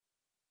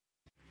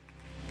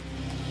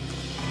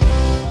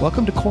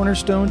Welcome to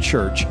Cornerstone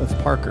Church of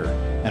Parker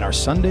and our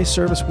Sunday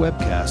service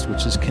webcast,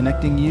 which is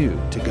connecting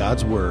you to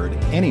God's Word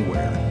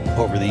anywhere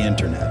over the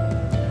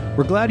internet.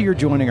 We're glad you're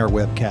joining our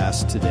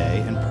webcast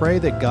today and pray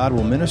that God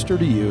will minister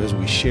to you as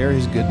we share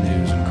His good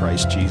news in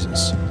Christ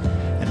Jesus.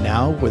 And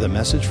now, with a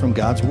message from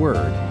God's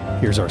Word,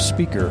 here's our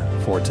speaker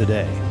for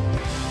today.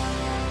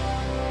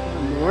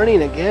 Good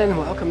morning again.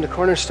 Welcome to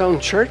Cornerstone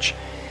Church.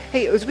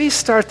 Hey, as we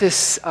start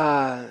this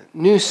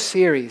new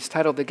series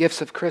titled The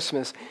Gifts of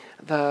Christmas,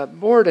 the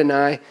board and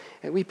I,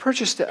 we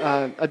purchased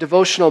a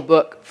devotional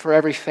book for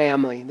every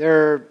family.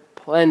 There are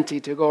plenty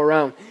to go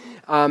around.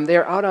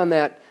 They're out on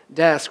that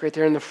desk right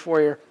there in the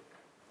foyer,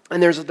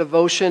 and there's a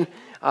devotion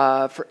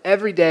for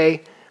every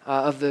day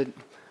of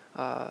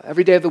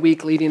the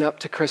week leading up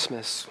to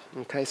Christmas.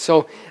 Okay,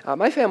 so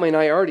my family and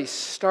I already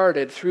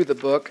started through the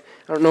book.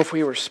 I don't know if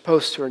we were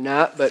supposed to or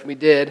not, but we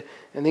did.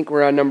 I think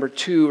we're on number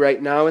 2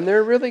 right now, and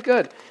they're really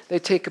good. They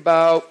take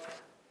about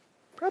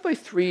probably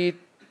 3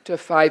 to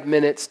 5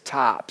 minutes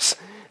tops,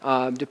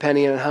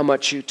 depending on how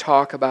much you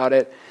talk about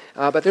it.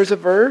 But there's a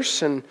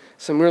verse and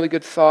some really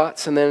good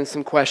thoughts and then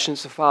some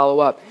questions to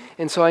follow up.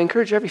 And so I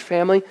encourage every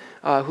family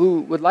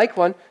who would like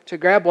one to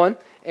grab one.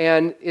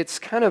 And it's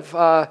kind of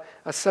a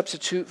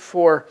substitute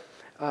for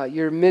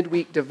your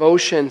midweek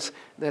devotions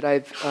that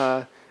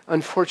I've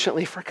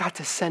unfortunately forgot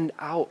to send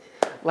out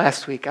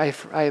last week. I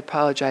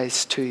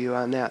apologize to you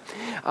on that.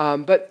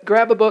 But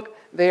grab a book.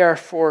 They are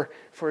for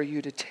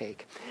you to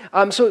take.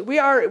 So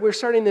we're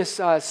starting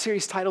this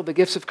series titled The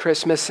Gifts of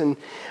Christmas. And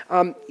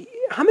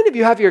how many of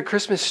you have your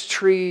Christmas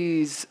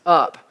trees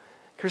up?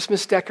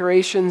 Christmas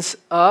decorations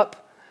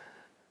up?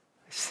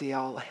 I see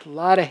a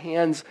lot of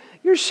hands.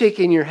 You're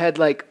shaking your head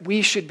like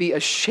we should be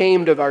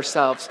ashamed of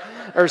ourselves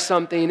or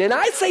something. And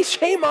I say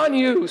shame on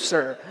you,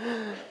 sir.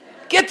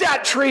 Get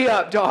that tree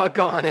up,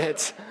 doggone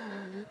it.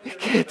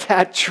 Get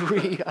that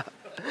tree up.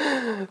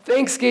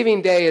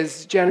 Thanksgiving Day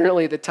is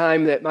generally the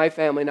time that my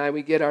family and I,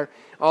 we get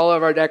all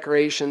of our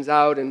decorations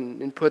out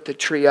and put the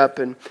tree up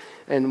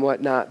and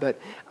whatnot.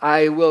 But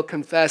I will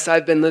confess,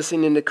 I've been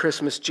listening to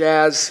Christmas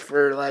jazz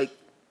for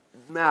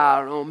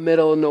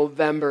middle of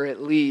November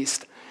at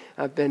least.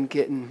 I've been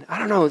getting,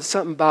 it's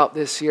something about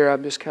this year.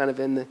 I'm just kind of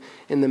in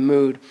the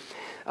mood.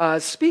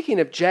 Speaking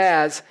of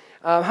jazz,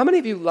 how many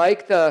of you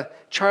like the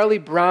Charlie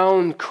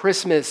Brown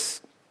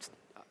Christmas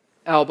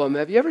album?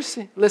 Have you ever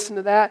listened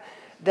to that?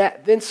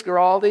 That Vince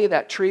Guaraldi,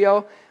 that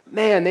trio,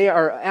 man, they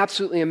are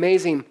absolutely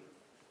amazing.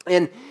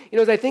 And,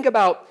 as I think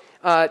about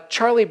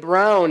Charlie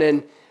Brown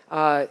and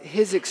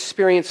his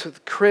experience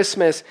with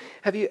Christmas,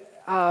 how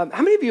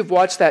many of you have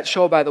watched that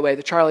show, by the way,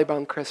 the Charlie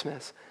Brown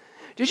Christmas?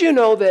 Did you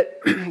know that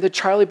the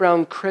Charlie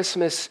Brown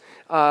Christmas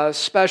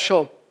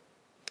special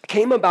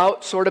came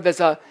about sort of as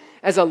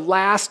a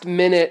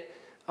last-minute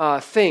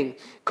thing?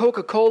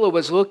 Coca-Cola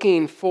was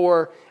looking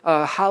for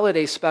a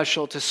holiday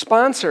special to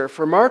sponsor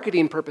for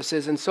marketing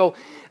purposes. And so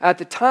at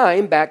the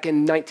time, back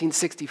in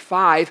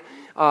 1965,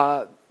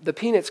 the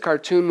Peanuts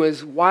cartoon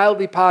was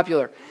wildly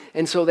popular.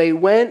 And so they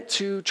went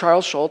to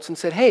Charles Schulz and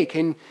said, hey,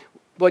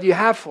 what do you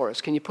have for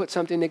us? Can you put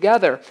something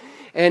together?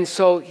 And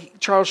so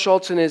Charles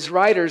Schulz and his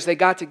writers, they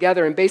got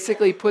together and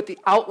basically put the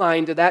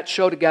outline to that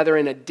show together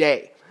in a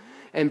day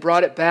and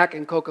brought it back,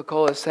 and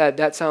Coca-Cola said,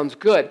 that sounds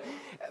good.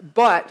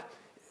 But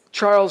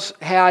Charles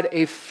had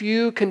a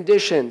few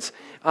conditions.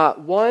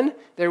 One,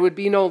 there would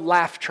be no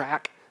laugh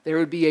track. There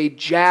would be a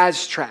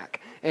jazz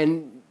track.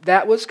 And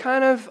that was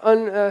kind of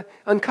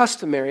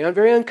uncustomary,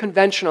 very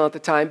unconventional at the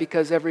time,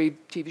 because every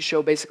TV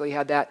show basically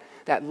had that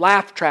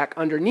laugh track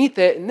underneath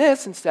it, and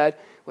this instead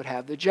would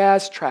have the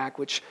jazz track,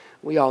 which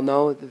we all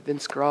know, the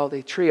Vince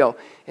Guaraldi trio,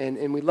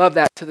 and we love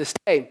that to this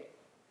day.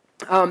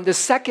 The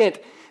second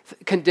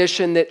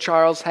condition that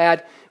Charles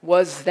had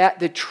was that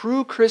the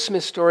true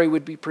Christmas story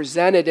would be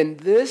presented, and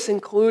this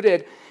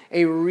included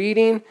a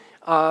reading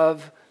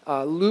of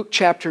Luke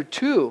chapter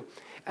 2,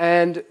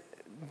 and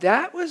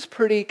that was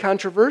pretty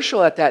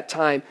controversial at that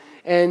time.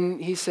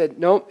 And he said,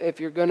 nope, if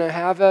you're going to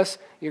have us,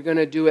 you're going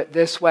to do it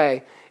this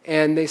way.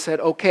 And they said,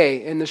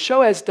 okay. And the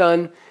show has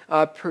done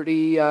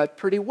pretty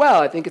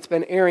well. I think it's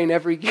been airing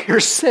every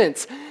year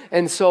since.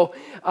 And so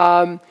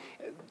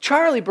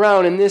Charlie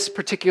Brown, in this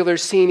particular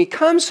scene, he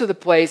comes to the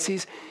place.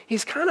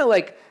 He's kind of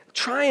like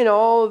trying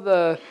all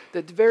the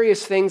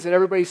various things that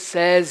everybody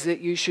says that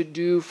you should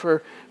do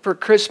for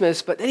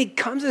Christmas. But then he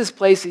comes to this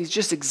place, he's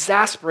just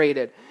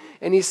exasperated.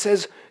 And he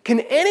says,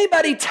 can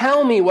anybody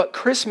tell me what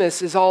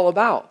Christmas is all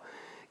about?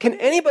 Can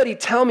anybody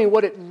tell me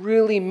what it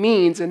really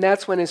means? And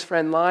that's when his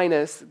friend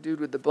Linus, the dude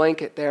with the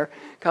blanket there,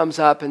 comes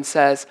up and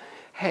says,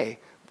 hey,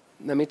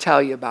 let me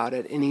tell you about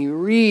it. And he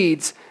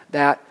reads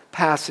that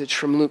passage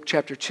from Luke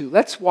chapter 2.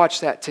 Let's watch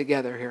that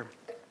together here.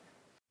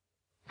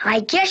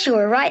 I guess you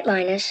were right,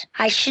 Linus.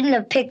 I shouldn't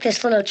have picked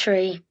this little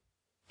tree.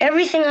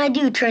 Everything I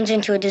do turns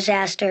into a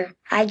disaster.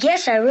 I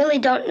guess I really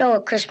don't know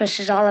what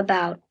Christmas is all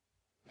about.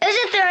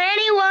 Isn't there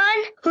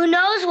anyone who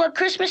knows what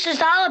Christmas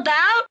is all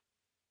about?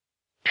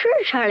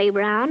 Sure, Charlie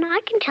Brown. I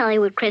can tell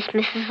you what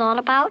Christmas is all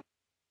about.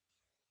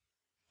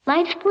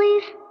 Lights,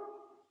 please.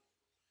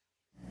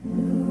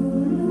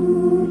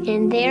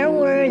 And there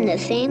were in the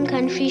same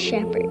country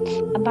shepherds,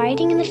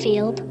 abiding in the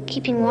field,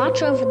 keeping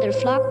watch over their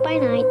flock by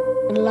night.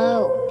 And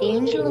lo, the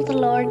angel of the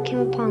Lord came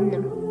upon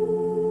them.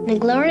 And the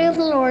glory of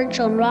the Lord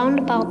shone round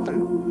about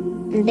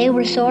them. And they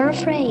were sore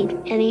afraid.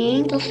 And the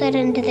angel said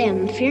unto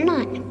them, Fear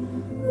not.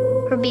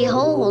 For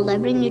behold, I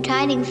bring you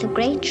tidings of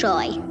great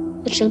joy,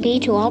 which shall be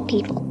to all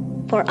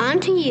people. For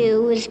unto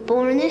you is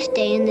born this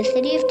day in the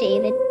city of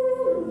David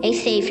a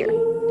Savior,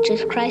 which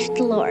is Christ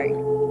the Lord.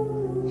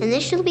 And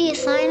this shall be a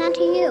sign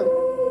unto you.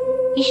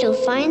 Ye shall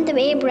find the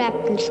babe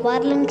wrapped in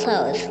swaddling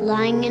clothes,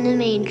 lying in a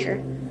manger.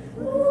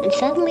 And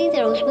suddenly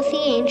there was with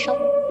the angel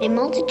a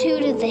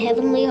multitude of the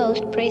heavenly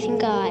host praising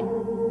God,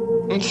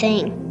 and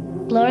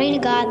saying, Glory to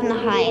God in the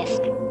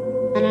highest,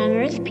 and on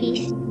earth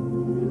peace,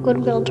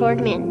 goodwill toward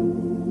men.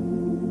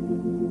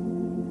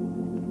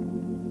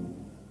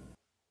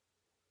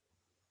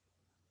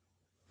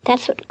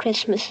 That's what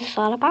Christmas is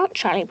all about,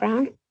 Charlie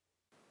Brown.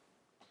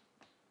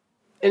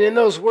 And in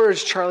those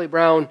words, Charlie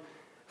Brown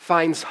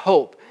finds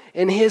hope.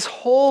 And his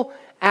whole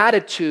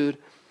attitude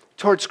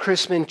towards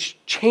Christmas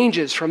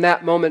changes from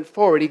that moment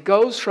forward. He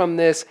goes from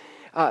this,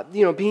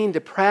 being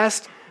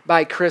depressed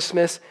by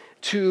Christmas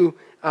to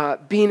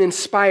being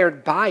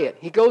inspired by it.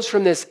 He goes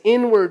from this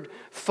inward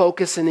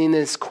focus and in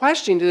this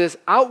question to this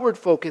outward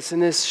focus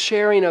and this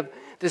sharing of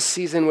this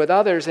season with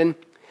others. And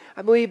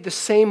I believe the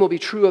same will be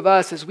true of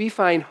us as we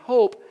find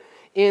hope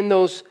in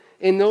those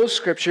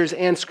scriptures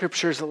and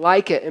scriptures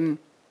like it. And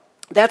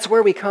that's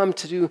where we come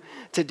to do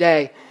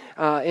today.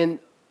 And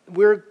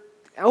we're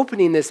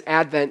opening this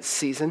Advent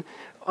season,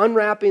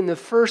 unwrapping the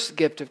first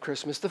gift of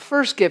Christmas, the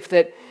first gift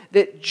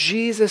that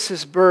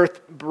Jesus'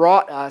 birth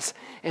brought us,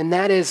 and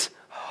that is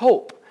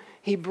hope.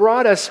 He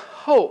brought us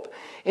hope.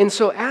 And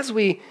so as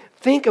we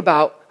think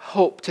about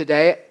hope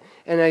today,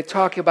 and I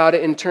talk about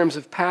it in terms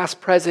of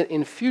past, present,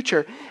 and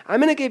future,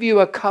 I'm going to give you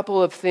a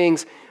couple of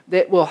things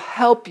that will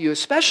help you,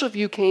 especially if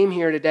you came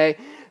here today,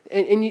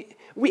 and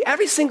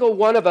every single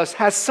one of us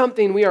has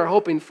something we are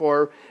hoping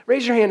for.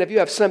 Raise your hand if you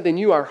have something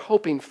you are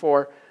hoping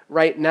for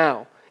right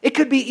now. It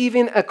could be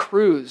even a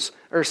cruise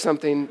or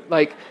something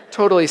like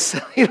totally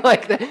silly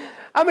like that.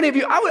 How many of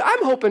you,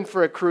 I'm hoping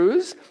for a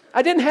cruise.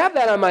 I didn't have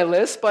that on my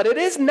list, but it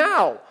is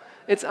now.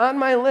 It's on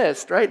my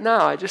list right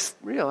now. I just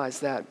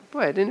realized that.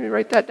 Boy, I didn't even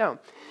write that down.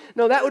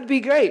 No, that would be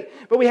great.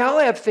 But we all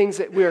have things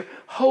that we're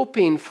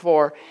hoping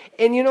for.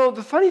 And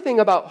the funny thing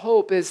about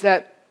hope is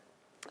that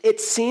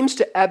it seems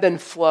to ebb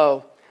and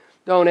flow,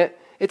 don't it?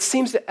 It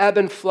seems to ebb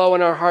and flow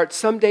in our hearts.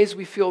 Some days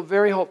we feel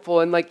very hopeful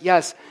and like,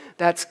 yes,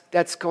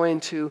 that's going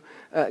to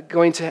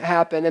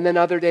happen. And then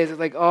other days it's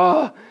like,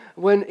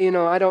 when,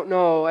 I don't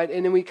know.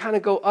 And then we kind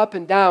of go up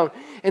and down.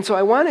 And so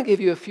I want to give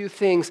you a few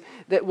things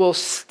that will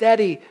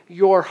steady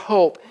your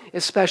hope,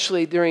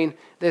 especially during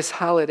this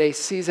holiday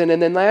season.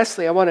 And then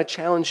lastly, I want to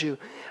challenge you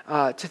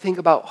to think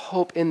about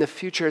hope in the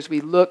future as we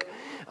look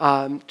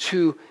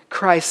to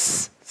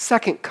Christ's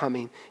second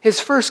coming. His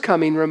first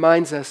coming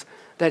reminds us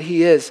that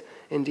he is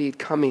indeed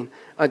coming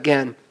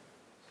again.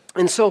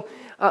 And so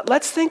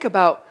let's think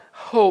about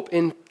hope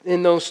in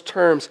those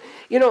terms.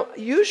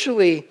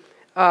 Usually,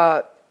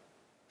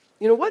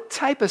 what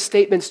type of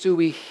statements do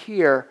we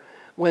hear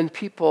when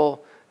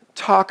people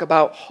talk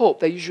about hope?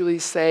 They usually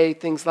say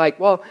things like,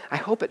 well, I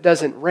hope it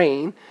doesn't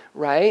rain,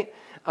 right?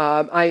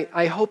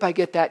 I hope I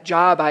get that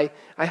job. I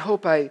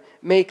hope I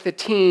make the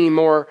team.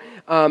 Or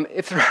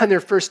if they're on their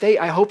first date,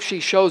 I hope she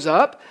shows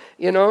up.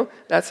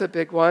 That's a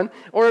big one.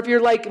 Or if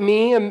you're like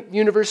me, a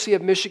University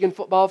of Michigan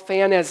football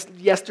fan, as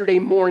yesterday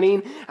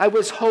morning, I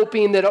was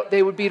hoping that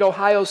they would beat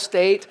Ohio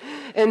State.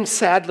 And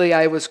sadly,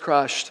 I was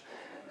crushed.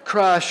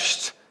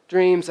 Crushed.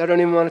 Dreams. I don't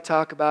even want to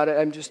talk about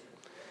it.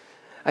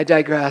 I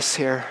digress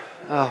here.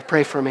 Oh,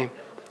 pray for me.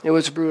 It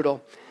was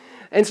brutal.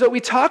 And so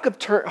we talk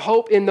of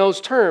hope in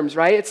those terms,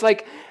 right? It's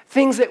like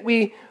things that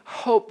we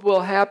hope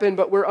will happen,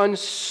 but we're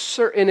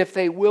uncertain if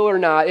they will or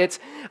not. It's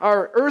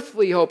our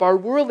earthly hope, our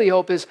worldly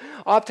hope is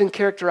often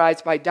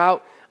characterized by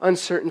doubt,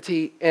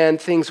 uncertainty, and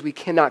things we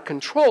cannot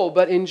control.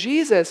 But in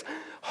Jesus,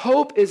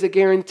 hope is a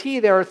guarantee.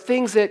 There are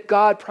things that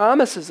God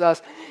promises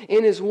us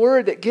in his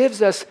word that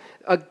gives us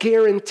a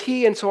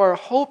guarantee. And so our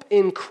hope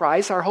in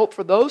Christ, our hope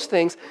for those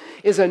things,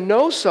 is a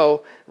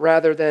no-so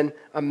rather than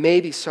a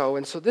maybe-so.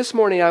 And so this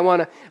morning I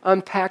want to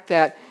unpack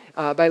that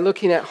by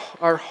looking at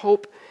our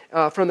hope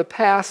from the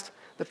past,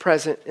 the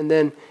present, and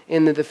then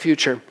into the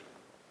future.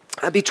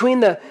 Between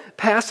the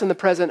past and the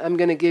present, I'm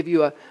going to give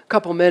you a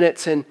couple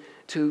minutes and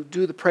to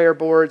do the prayer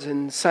boards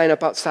and sign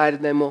up outside,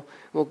 and then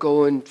we'll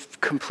go and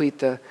complete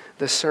the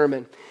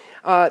sermon.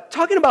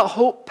 Talking about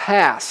hope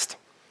past,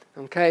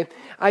 okay?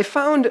 I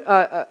found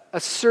a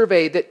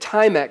survey that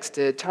Timex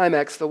did,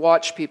 Timex, the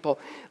watch people.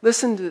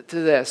 Listen to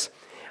this.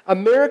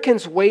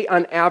 Americans wait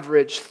on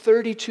average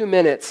 32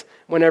 minutes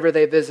whenever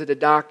they visit a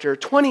doctor,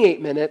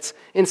 28 minutes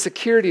in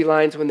security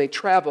lines when they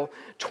travel,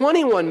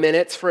 21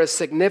 minutes for a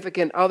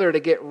significant other to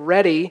get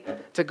ready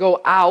to go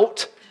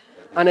out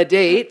on a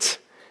date.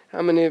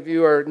 How many of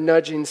you are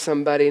nudging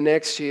somebody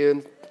next to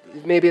you?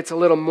 Maybe it's a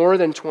little more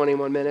than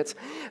 21 minutes.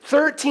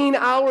 13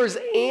 hours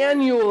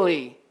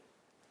annually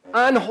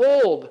on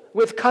hold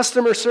with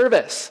customer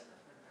service.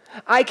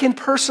 I can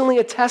personally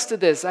attest to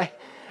this.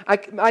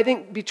 I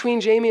think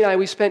between Jamie and I,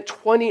 we spent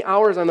 20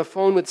 hours on the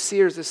phone with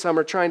Sears this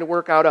summer trying to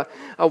work out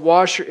a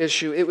washer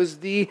issue. It was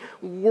the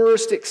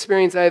worst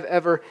experience I've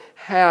ever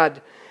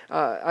had.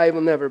 I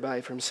will never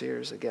buy from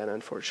Sears again,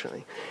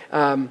 unfortunately.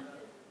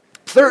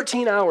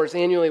 13 hours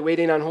annually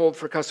waiting on hold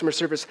for customer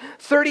service.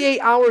 38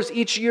 hours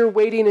each year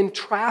waiting in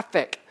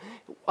traffic.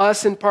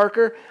 Us in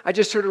Parker, I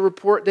just heard a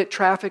report that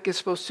traffic is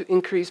supposed to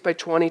increase by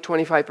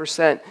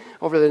 25%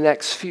 over the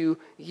next few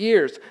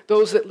years.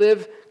 Those that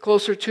live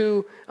closer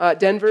to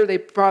Denver, they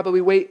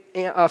probably wait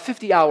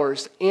 50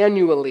 hours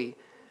annually.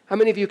 How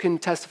many of you can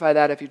testify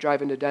that if you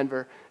drive into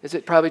Denver? Is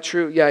it probably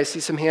true? Yeah, I see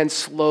some hands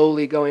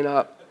slowly going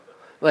up.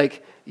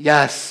 Like,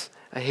 yes,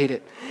 I hate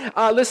it.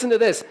 Listen to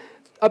this.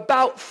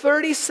 About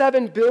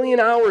 37 billion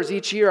hours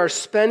each year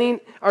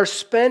are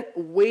spent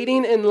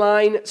waiting in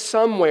line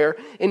somewhere,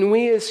 and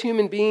we as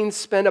human beings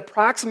spend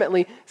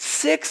approximately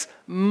 6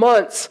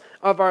 months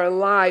of our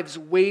lives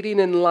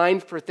waiting in line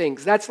for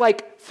things. That's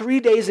like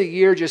 3 days a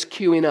year just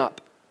queuing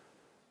up.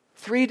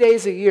 3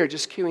 days a year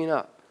just queuing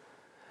up.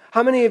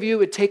 How many of you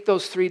would take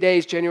those 3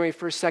 days, January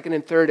 1st, 2nd,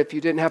 and 3rd, if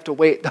you didn't have to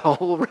wait the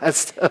whole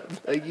rest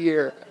of the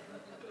year?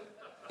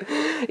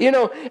 You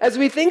know, as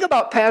we think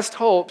about past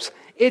hopes,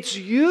 it's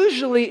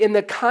usually in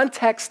the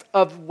context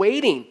of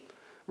waiting,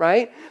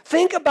 right?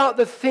 Think about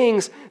the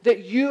things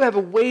that you have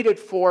waited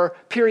for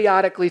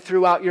periodically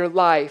throughout your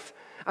life.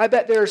 I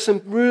bet there are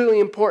some really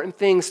important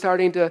things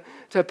starting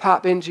to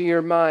pop into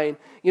your mind.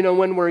 You know,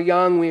 when we're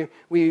young,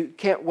 we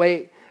can't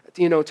wait,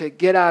 to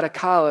get out of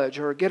college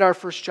or get our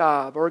first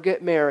job or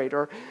get married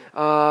or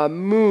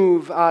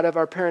move out of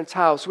our parents'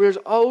 house. There's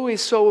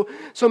always so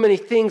many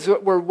things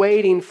that we're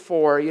waiting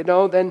for,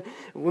 Then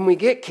when we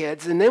get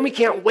kids, and then we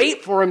can't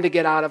wait for them to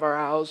get out of our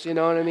house, you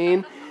know what I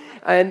mean?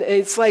 And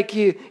it's like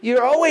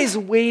you're always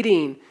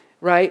waiting,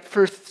 right,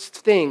 for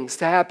things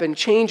to happen,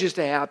 changes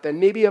to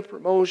happen, maybe a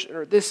promotion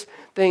or this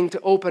thing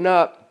to open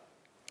up.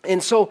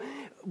 And so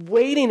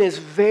waiting is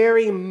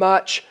very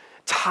much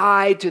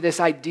tied to this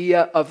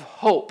idea of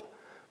hope,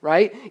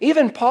 right?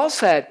 Even Paul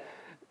said,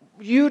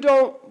 if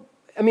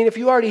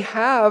you already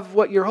have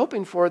what you're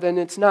hoping for, then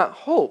it's not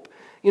hope.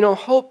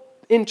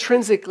 Hope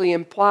intrinsically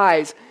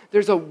implies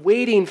there's a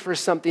waiting for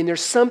something.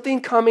 There's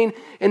something coming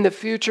in the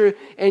future,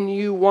 and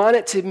you want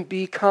it to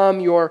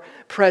become your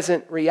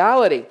present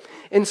reality.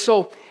 And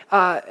so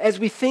as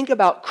we think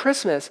about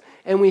Christmas,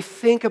 and we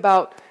think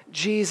about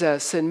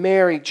Jesus and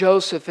Mary,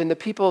 Joseph, and the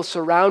people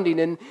surrounding,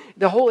 and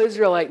the whole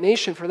Israelite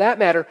nation for that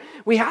matter,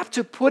 we have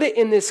to put it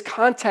in this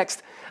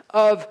context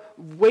of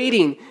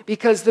waiting,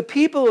 because the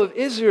people of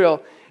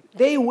Israel,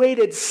 they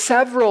waited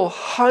several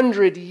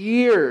hundred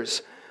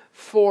years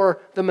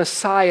for the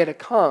Messiah to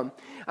come.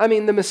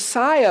 The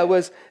Messiah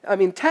was,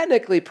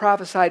 technically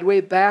prophesied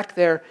way back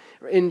there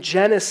in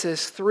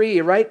Genesis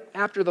 3, right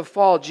after the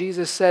fall.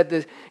 Jesus said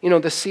that,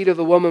 the seed of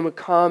the woman would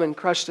come and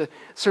crush the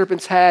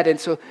serpent's head. And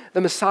so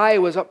the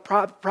Messiah was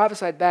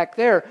prophesied back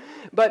there.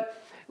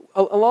 But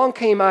along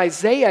came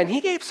Isaiah, and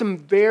he gave some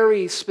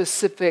very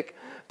specific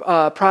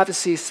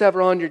prophecies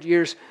several hundred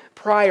years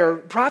prior,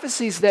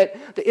 prophecies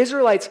that the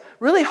Israelites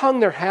really hung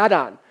their hat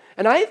on.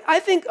 And I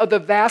think of the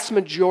vast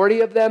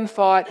majority of them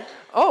thought,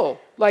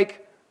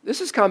 this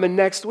is coming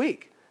next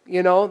week,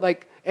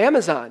 like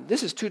Amazon,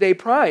 this is 2-day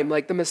Prime,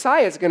 like the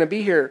Messiah is going to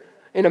be here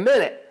in a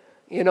minute,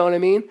 you know what I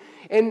mean?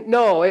 And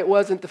no, it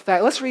wasn't the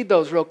fact. Let's read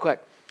those real quick.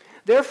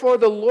 Therefore,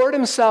 the Lord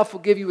himself will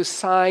give you a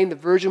sign. The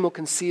virgin will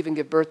conceive and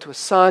give birth to a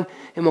son,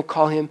 and will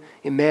call him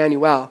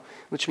Emmanuel,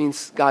 which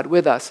means God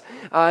with us.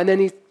 And then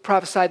he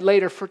prophesied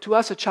later, for to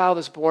us a child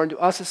is born, to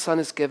us a son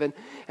is given,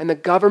 and the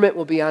government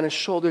will be on his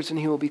shoulders, and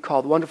he will be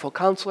called Wonderful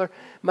Counselor,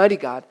 Mighty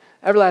God,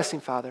 Everlasting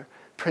Father,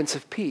 Prince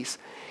of Peace.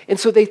 And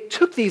so they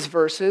took these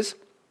verses,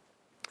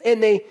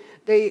 and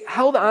they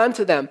held on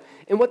to them.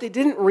 And what they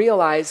didn't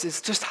realize is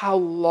just how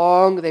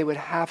long they would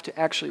have to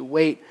actually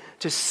wait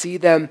to see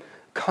them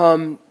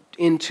come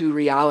into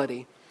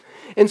reality.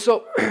 And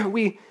so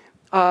we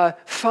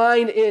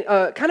find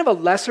kind of a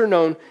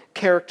lesser-known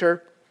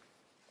character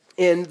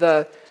in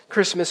the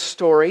Christmas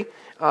story,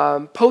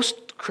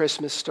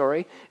 post-Christmas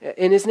story,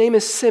 and his name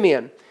is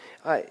Simeon.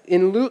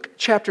 In Luke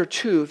chapter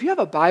 2, if you have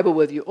a Bible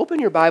with you, open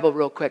your Bible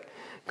real quick.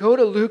 Go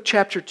to Luke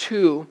chapter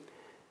 2,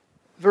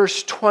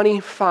 verse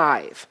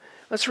 25.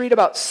 Let's read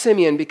about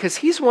Simeon, because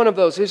he's one of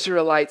those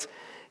Israelites.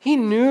 He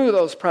knew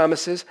those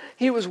promises.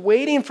 He was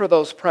waiting for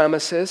those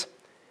promises.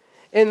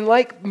 And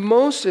like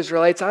most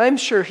Israelites, I'm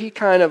sure he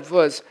kind of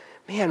was,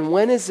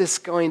 when is this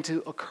going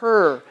to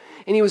occur?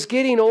 And he was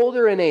getting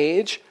older in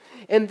age.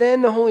 And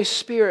then the Holy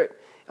Spirit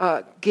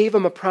gave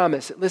him a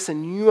promise.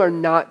 Listen, you are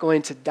not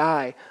going to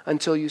die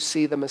until you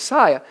see the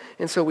Messiah.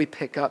 And so we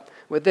pick up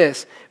with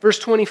this. Verse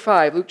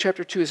 25, Luke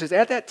chapter 2, it says,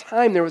 at that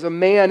time there was a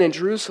man in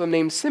Jerusalem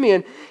named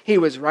Simeon. He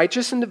was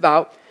righteous and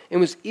devout and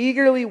was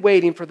eagerly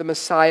waiting for the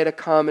Messiah to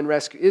come and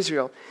rescue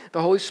Israel.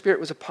 The Holy Spirit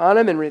was upon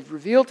him and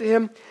revealed to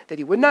him that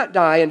he would not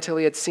die until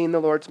he had seen the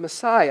Lord's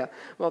Messiah.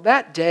 Well,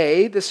 that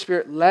day the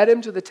Spirit led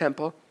him to the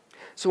temple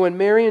So when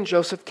Mary and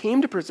Joseph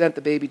came to present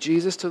the baby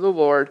Jesus to the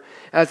Lord,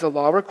 as the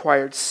law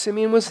required,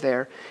 Simeon was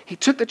there. He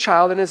took the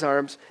child in his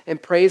arms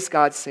and praised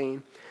God,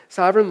 saying,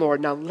 Sovereign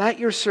Lord, now let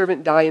your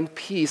servant die in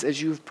peace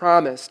as you've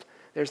promised.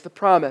 There's the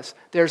promise.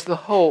 There's the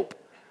hope.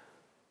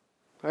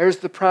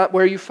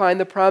 Where you find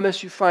the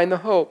promise, you find the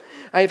hope.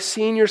 I have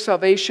seen your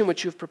salvation,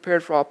 which you have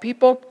prepared for all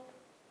people.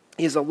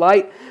 He is a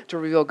light to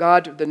reveal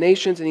God to the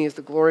nations, and he is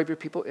the glory of your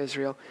people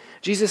Israel.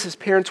 Jesus'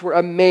 parents were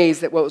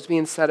amazed at what was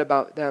being said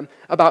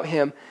about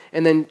him,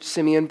 and then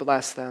Simeon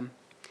blessed them.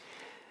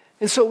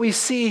 And so we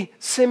see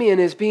Simeon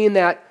as being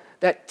that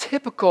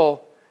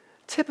typical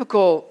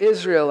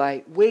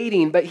Israelite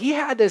waiting, but he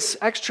had this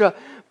extra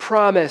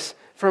promise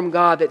from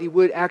God that he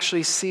would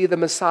actually see the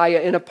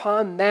Messiah, and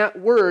upon that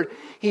word,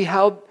 he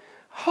held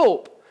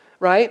hope,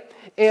 right?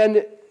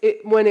 And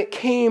when it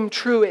came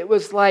true, it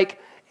was like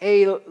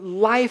a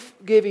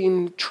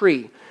life-giving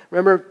tree.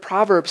 Remember,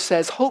 Proverbs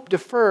says, hope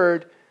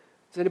deferred,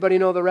 does anybody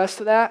know the rest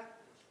of that?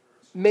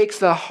 Makes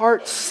the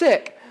heart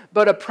sick,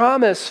 but a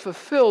promise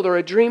fulfilled or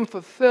a dream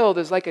fulfilled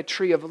is like a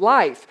tree of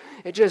life.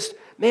 It just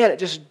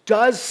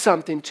does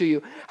something to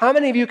you. How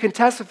many of you can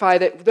testify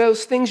that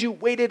those things you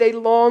waited a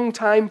long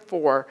time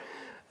for,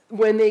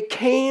 when they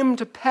came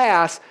to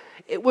pass,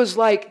 it was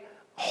like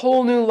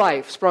whole new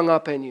life sprung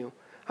up in you?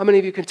 How many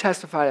of you can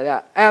testify to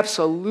that?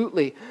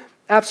 Absolutely.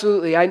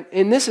 Absolutely.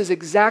 And this is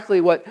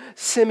exactly what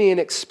Simeon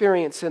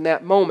experienced in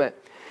that moment.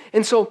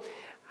 And so,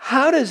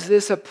 how does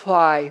this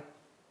apply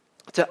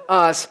to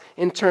us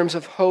in terms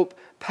of hope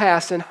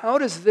past? And how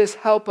does this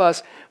help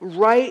us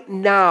right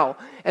now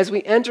as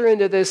we enter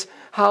into this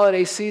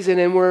holiday season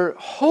and we're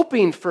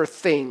hoping for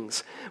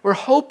things? We're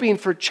hoping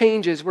for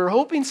changes. We're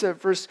hoping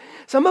for,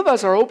 some of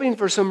us are hoping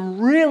for some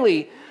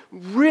really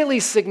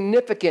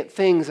significant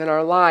things in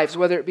our lives,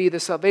 whether it be the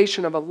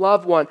salvation of a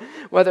loved one,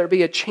 whether it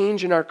be a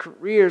change in our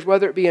careers,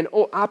 whether it be an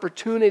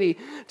opportunity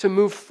to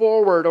move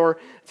forward or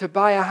to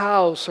buy a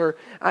house or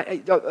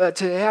to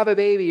have a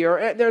baby.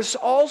 Or there's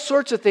all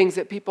sorts of things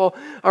that people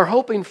are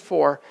hoping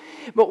for.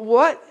 But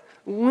what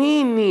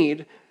we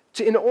need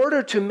in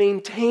order to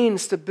maintain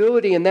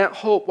stability in that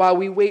hope while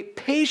we wait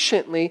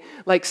patiently,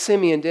 like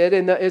Simeon did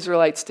and the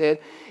Israelites did,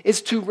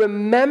 is to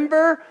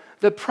remember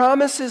the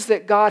promises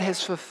that God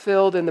has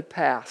fulfilled in the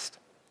past,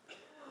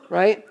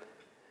 right?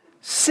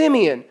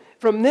 Simeon,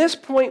 from this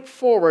point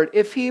forward,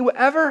 if he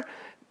ever,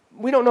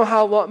 we don't know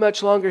how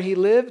much longer he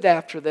lived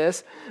after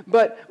this,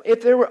 but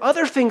if there were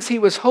other things he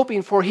was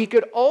hoping for, he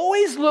could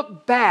always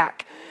look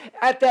back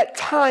at that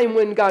time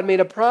when God made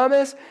a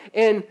promise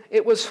and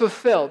it was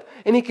fulfilled.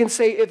 And he can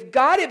say,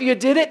 if you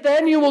did it,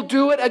 then you will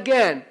do it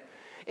again.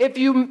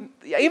 Even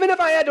if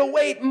I had to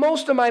wait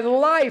most of my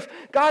life,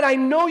 God, I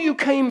know you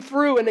came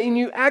through and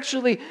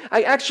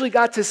I actually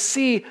got to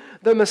see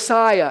the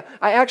Messiah.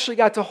 I actually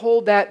got to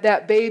hold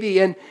that baby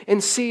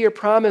and see your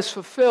promise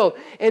fulfilled.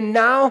 And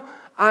now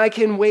I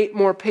can wait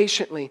more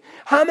patiently.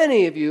 How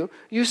many of you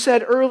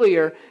said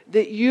earlier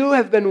that you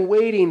have been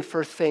waiting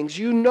for things.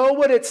 You know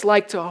what it's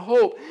like to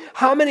hope.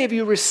 How many of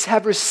you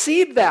have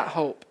received that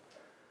hope?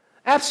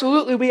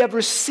 Absolutely, we have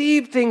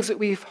received things that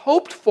we've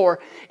hoped for,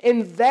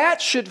 and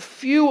that should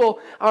fuel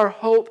our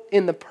hope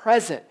in the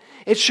present.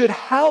 It should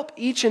help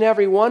each and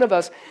every one of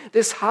us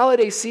this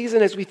holiday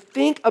season as we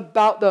think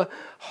about the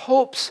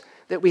hopes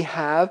that we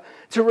have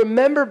to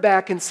remember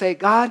back and say,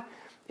 God,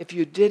 if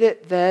you did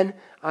it then,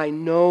 I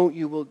know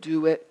you will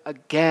do it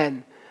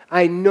again.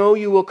 I know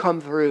you will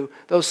come through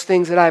those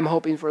things that I'm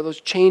hoping for,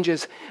 those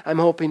changes I'm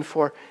hoping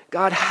for.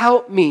 God,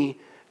 help me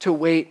to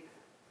wait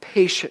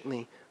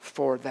patiently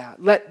for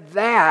that. Let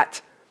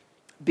that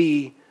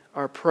be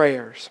our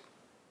prayers.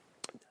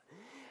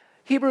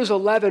 Hebrews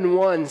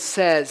 11:1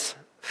 says,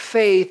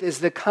 faith is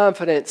the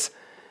confidence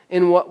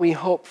in what we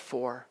hope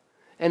for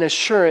and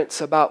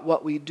assurance about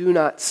what we do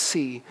not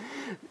see.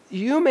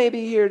 You may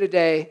be here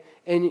today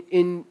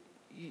and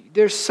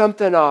there's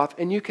something off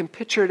and you can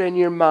picture it in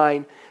your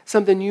mind,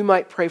 something you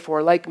might pray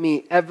for, like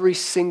me, every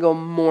single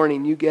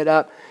morning you get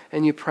up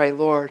and you pray,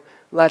 Lord,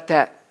 let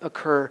that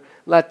occur,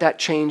 let that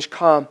change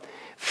come.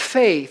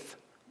 Faith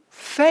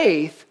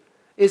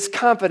is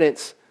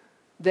confidence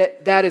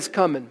that is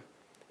coming.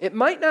 It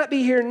might not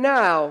be here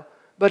now,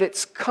 but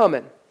it's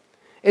coming.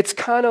 It's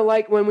kind of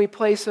like when we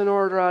place an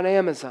order on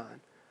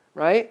Amazon,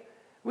 right?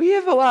 We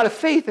have a lot of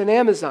faith in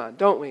Amazon,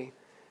 don't we?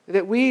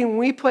 That when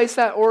we place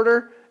that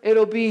order,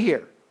 it'll be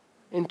here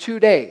in 2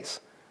 days,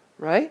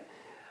 right?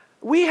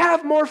 We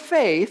have more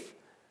faith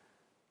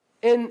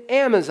in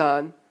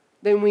Amazon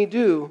than we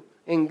do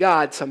in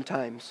God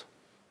sometimes.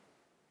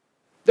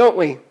 Don't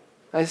we?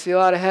 I see a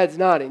lot of heads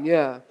nodding.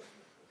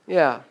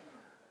 Yeah.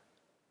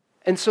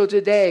 And so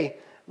today,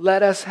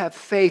 let us have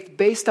faith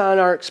based on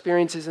our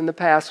experiences in the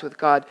past with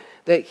God,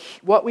 that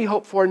what we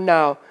hope for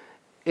now,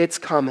 it's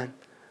coming.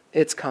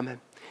 It's coming.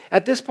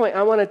 At this point,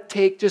 I want to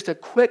take just a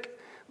quick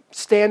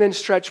stand and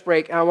stretch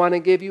break. I want to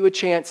give you a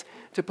chance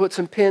to put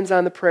some pins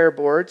on the prayer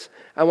boards.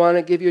 I want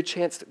to give you a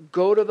chance to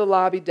go to the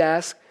lobby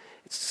desk,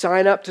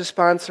 sign up to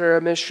sponsor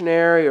a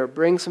missionary or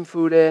bring some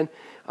food in,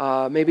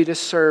 maybe to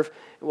serve.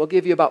 We'll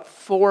give you about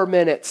 4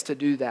 minutes to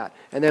do that,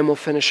 and then we'll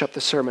finish up the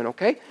sermon,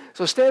 okay?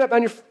 So stand up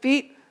on your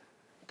feet,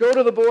 go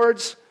to the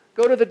boards,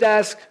 go to the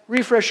desk,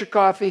 refresh your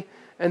coffee,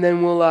 and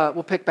then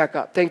we'll pick back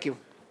up. Thank you.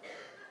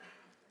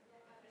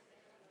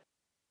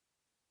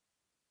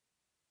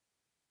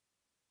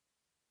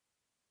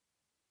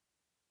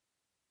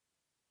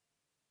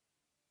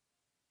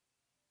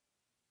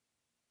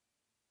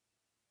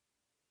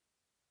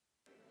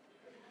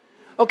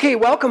 Okay,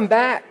 welcome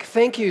back.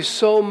 Thank you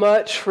so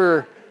much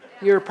for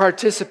your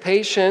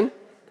participation.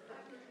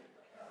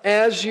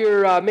 As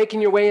you're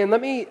making your way in,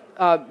 let me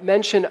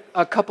mention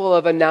a couple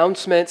of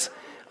announcements,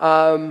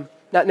 not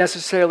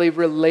necessarily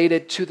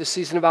related to the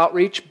season of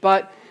outreach,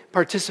 but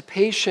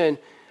participation,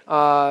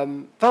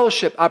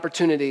 fellowship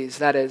opportunities,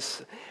 that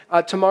is.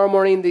 Tomorrow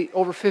morning, the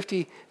Over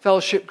 50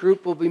 Fellowship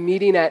Group will be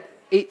meeting at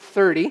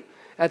 8:30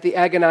 at the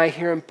Agonai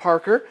here in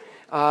Parker.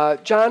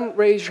 John,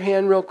 raise your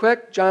hand real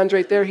quick. John's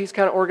right there. He's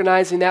kind of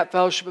organizing that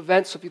fellowship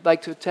event, so if you'd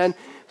like to attend,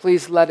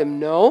 please let him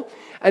know.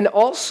 And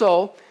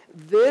also,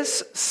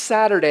 this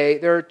Saturday,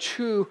 there are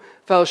 2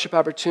 fellowship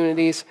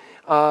opportunities,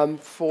 one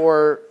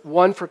for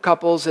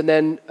couples and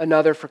then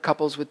another for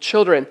couples with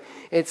children.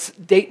 It's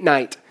date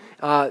night.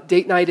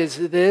 Date night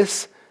is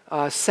this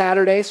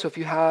Saturday, so if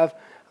you have,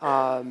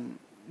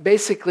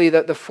 basically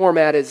the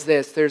format is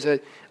this. There's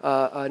an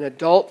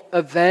adult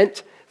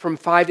event from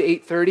 5 to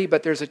 8:30,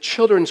 but there's a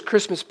children's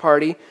Christmas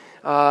party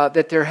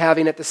that they're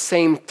having at the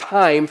same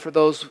time for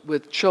those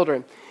with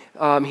children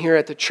here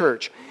at the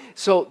church.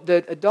 So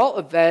the adult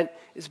event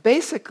is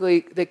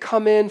basically they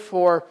come in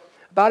for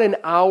about an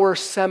hour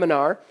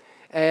seminar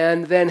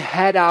and then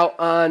head out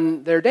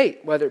on their date,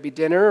 whether it be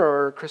dinner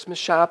or Christmas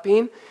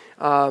shopping,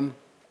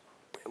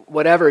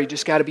 whatever. You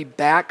just got to be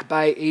back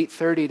by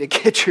 8:30 to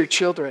get your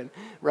children,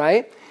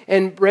 right?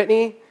 And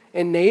Brittany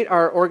and Nate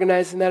are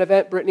organizing that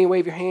event. Brittany,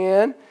 wave your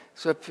hand.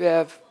 So if you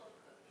have,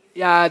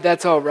 yeah,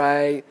 that's all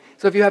right.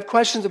 So if you have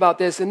questions about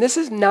this, and this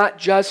is not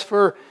just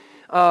for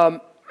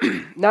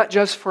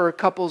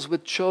couples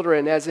with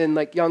children, as in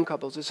like young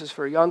couples. This is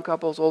for young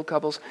couples, old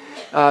couples,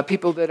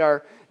 people that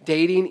are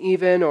dating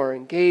even or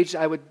engaged.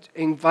 I would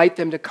invite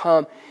them to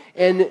come,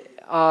 and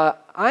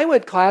I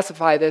would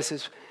classify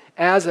this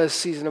as a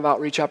season of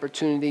outreach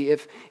opportunity.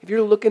 If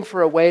you're looking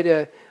for a way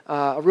to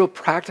a real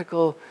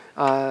practical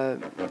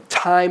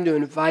time to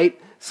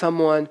invite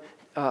someone,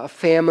 a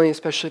family,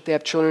 especially if they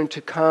have children,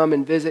 to come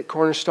and visit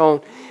Cornerstone,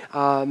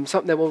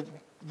 something that will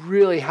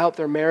really help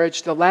their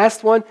marriage. The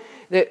last one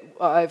that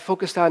I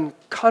focused on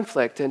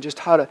conflict and just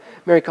how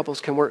married couples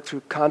can work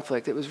through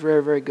conflict. It was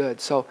very, very good.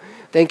 So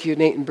thank you,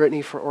 Nate and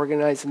Brittany, for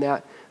organizing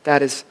that.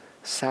 That is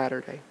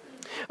Saturday.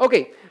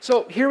 Okay,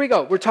 so here we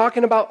go. We're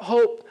talking about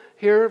hope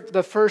here.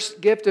 The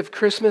first gift of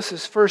Christmas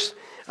is first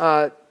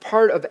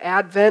part of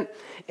Advent.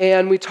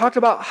 And we talked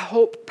about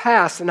hope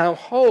past and how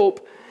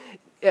hope,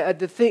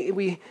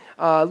 we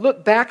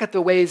look back at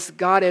the ways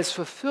God has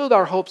fulfilled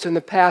our hopes in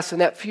the past,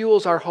 and that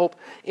fuels our hope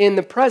in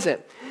the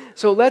present.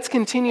 So let's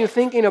continue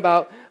thinking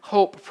about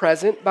hope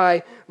present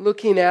by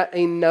looking at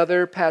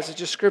another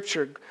passage of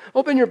Scripture.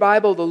 Open your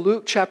Bible to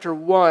Luke chapter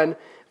 1,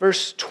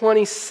 verse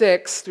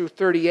 26 through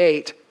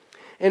 38.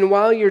 And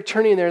while you're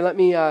turning there, let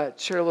me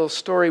share a little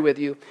story with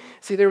you.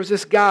 See, there was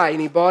this guy,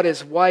 and he bought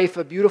his wife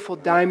a beautiful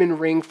diamond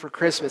ring for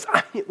Christmas.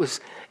 I mean,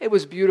 it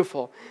was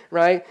beautiful,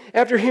 right?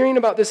 After hearing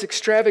about this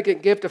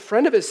extravagant gift, a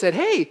friend of his said,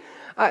 "Hey,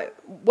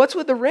 what's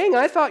with the ring?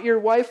 I thought your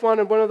wife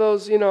wanted one of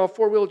those,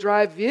 four-wheel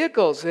drive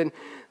vehicles." And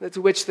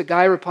to which the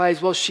guy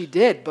replies, "Well, she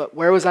did, but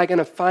where was I going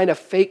to find a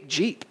fake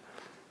Jeep?"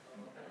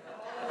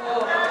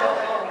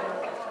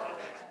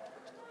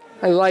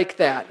 I like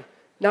that.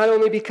 Not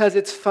only because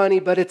it's funny,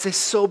 but it's a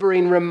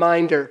sobering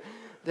reminder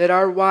that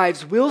our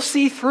wives will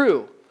see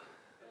through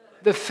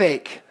the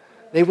fake.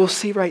 They will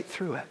see right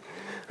through it,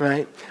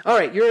 right? All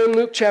right, you're in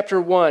Luke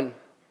chapter 1,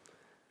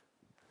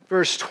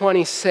 verse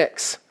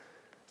 26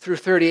 through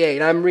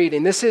 38. I'm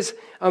reading. This is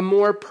a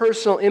more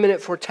personal,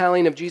 imminent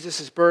foretelling of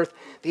Jesus' birth.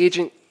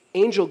 The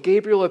angel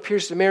Gabriel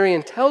appears to Mary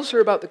and tells her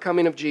about the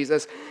coming of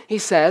Jesus. He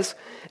says,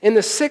 "In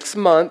the 6th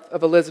month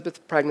of Elizabeth's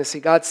pregnancy,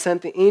 God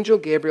sent the angel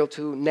Gabriel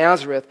to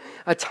Nazareth,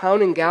 a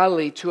town in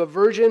Galilee, to a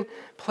virgin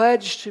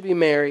pledged to be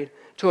married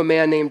to a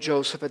man named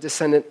Joseph, a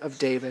descendant of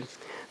David.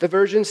 The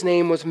virgin's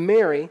name was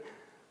Mary,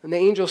 and the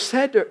angel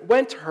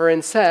went to her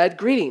and said,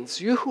 'Greetings,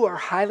 you who are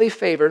highly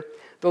favored,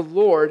 the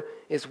Lord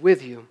is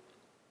with you.'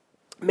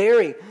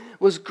 Mary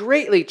was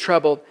greatly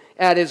troubled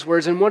at his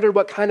words and wondered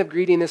what kind of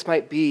greeting this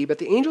might be. But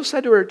the angel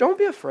said to her, 'Don't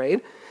be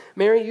afraid.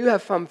 Mary, you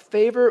have found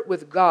favor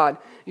with God.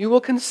 You will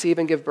conceive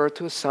and give birth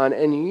to a son,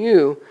 and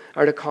you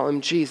are to call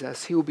him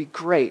Jesus. He will be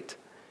great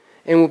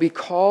and will be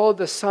called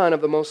the Son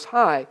of the Most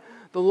High.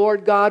 The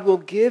Lord God will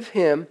give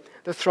him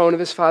the throne of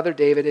his father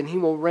David, and he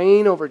will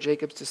reign over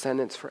Jacob's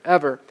descendants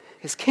forever.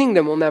 His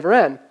kingdom will never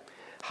end.'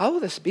 'How will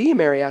this be?'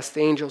 Mary asked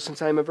the angel,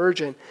 'since I am a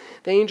virgin?'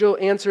 The angel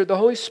answered, 'The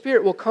Holy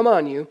Spirit will come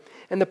on you,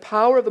 and the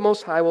power of the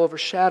Most High will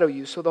overshadow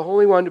you. So the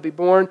Holy One to be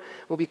born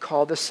will be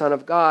called the Son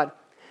of God.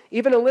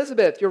 Even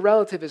Elizabeth, your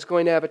relative, is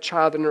going to have a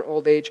child in her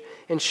old age,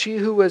 and she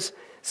who was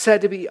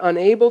said to be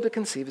unable to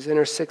conceive, is in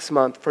her 6th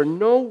month. For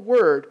no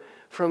word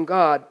from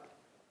God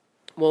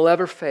will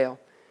ever fail.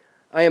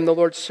 I am the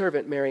Lord's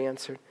servant, Mary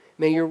answered.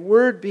 May your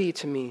word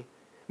to me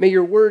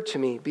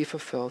be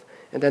fulfilled.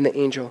 And then the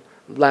angel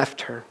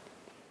left her.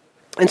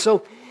 And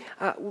so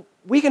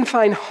we can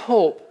find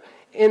hope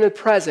in the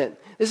present.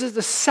 This is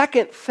the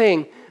second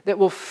thing that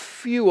will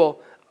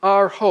fuel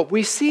our hope.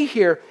 We see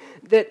here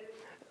that,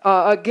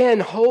 again,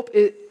 hope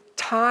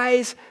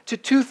ties to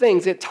two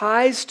things. It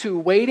ties to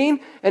waiting,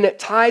 and it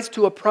ties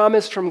to a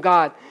promise from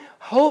God.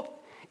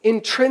 Hope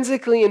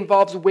intrinsically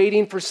involves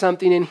waiting for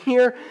something. And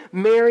here,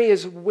 Mary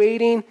is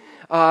waiting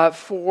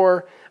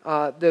for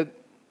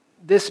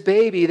this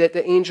baby that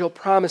the angel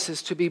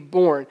promises to be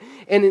born.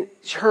 And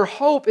her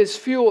hope is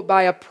fueled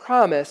by a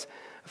promise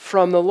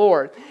from the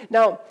Lord.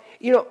 Now,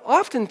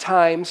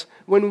 oftentimes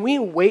when we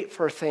wait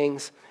for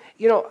things,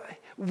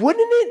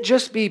 wouldn't it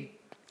just be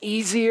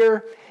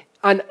easier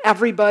on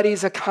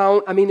everybody's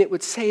account? I mean, it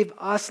would save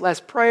us less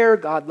prayer,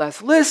 God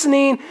less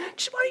listening. Why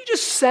don't you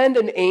just send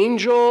an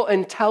angel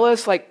and tell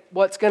us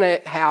what's going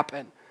to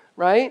happen,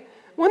 right?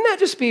 Wouldn't that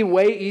just be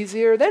way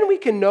easier? Then we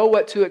can know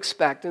what to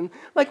expect and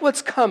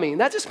what's coming.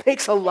 That just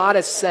makes a lot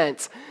of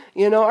sense.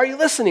 Are you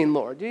listening,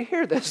 Lord? Do you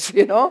hear this?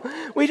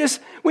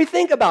 We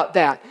think about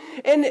that.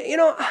 And,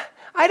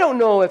 I don't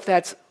know if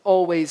that's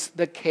always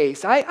the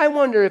case. I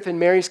wonder if in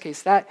Mary's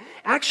case that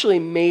actually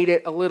made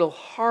it a little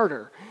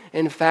harder.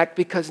 In fact,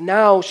 because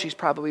now she's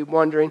probably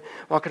walking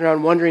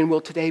around wondering,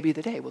 will today be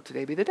the day? Will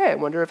today be the day? I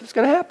wonder if it's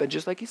going to happen,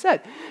 just like he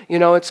said.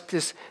 It's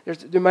just,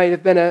 there might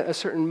have been a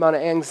certain amount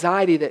of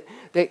anxiety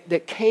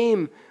that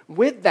came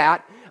with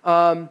that.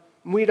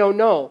 We don't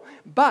know.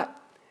 But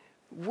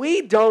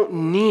we don't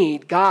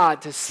need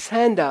God to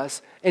send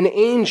us an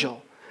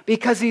angel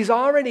because he's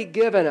already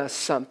given us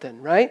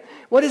something, right?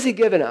 What has he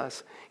given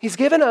us? He's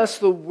given us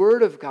the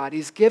Word of God.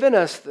 He's given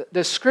us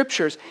the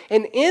Scriptures.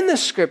 And in the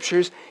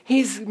Scriptures,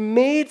 he's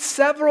made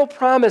several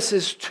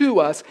promises to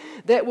us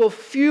that will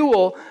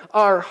fuel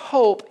our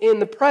hope in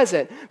the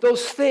present.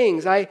 Those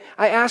things, I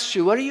asked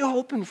you, what are you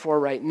hoping for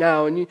right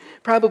now? And you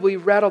probably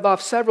rattled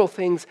off several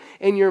things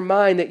in your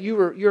mind that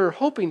you're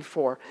hoping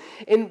for.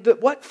 And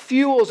what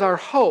fuels our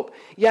hope?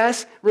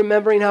 Yes,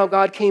 remembering how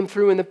God came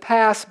through in the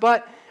past,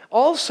 but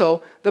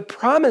also the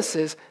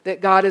promises that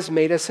God has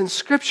made us in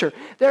Scripture.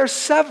 There are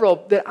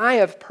several that I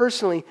have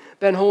personally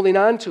been holding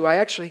on to. I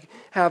actually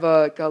have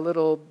a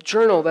little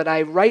journal that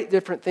I write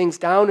different things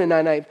down and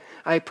then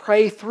I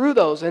pray through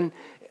those. And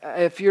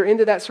if you're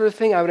into that sort of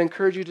thing, I would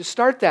encourage you to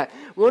start that.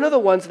 One of the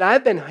ones that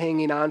I've been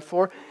hanging on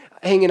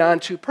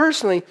to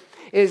personally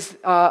is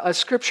a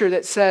scripture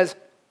that says,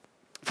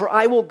 "For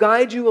I will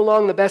guide you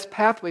along the best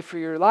pathway for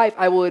your life.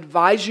 I will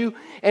advise you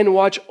and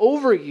watch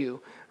over you,"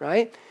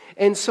 right?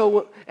 And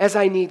so as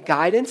I need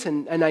guidance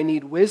and I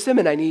need wisdom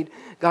and I need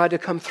God to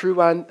come through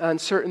on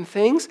certain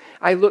things,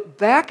 I look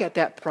back at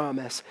that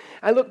promise.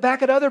 I look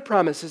back at other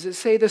promises that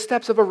say the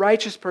steps of a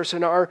righteous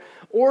person are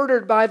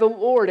ordered by the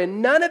Lord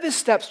and none of his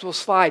steps will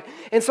slide.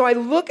 And so I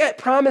look at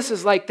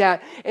promises like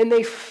that and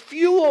they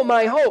fuel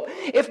my hope.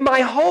 If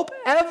my hope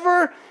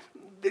ever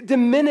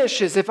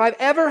diminishes, if I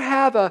ever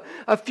have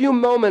a few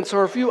moments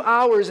or a few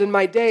hours in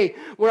my day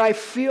where I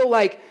feel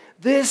like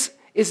this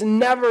is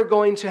never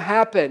going to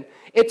happen,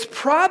 it's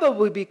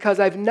probably because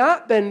I've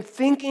not been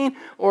thinking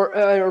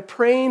or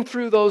praying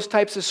through those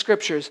types of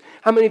scriptures.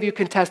 How many of you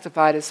can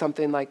testify to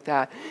something like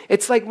that?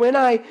 It's like when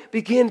I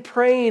begin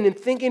praying and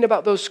thinking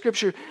about those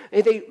scriptures,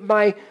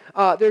 my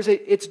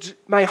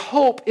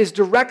hope is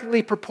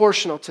directly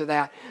proportional to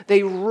that.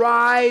 They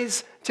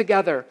rise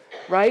together,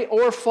 right?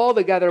 Or fall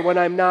together when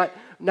I'm not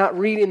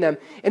reading them.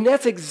 And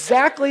that's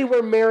exactly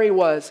where Mary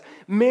was.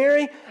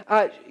 Mary,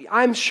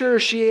 I'm sure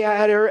she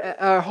had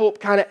her hope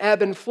kind of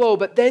ebb and flow,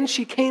 but then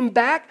she came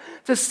back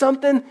to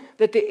something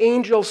that the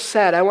angel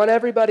said. I want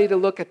everybody to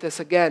look at this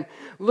again.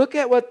 Look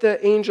at what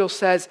the angel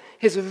says,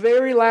 his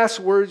very last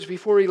words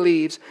before he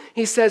leaves.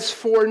 He says,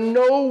 "For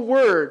no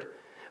word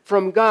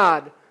from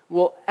God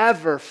will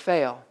ever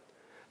fail."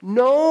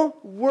 No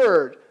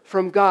word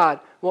from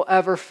God will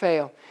ever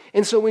fail.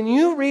 And so when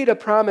you read a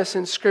promise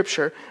in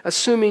Scripture,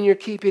 assuming you're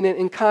keeping it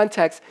in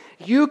context,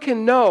 you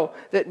can know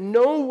that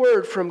no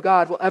word from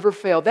God will ever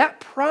fail. That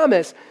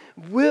promise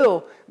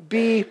will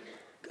be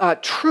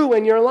true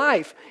in your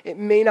life. It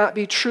may not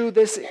be true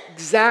this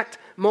exact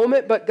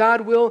moment, but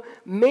God will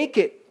make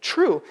it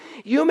true.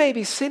 You may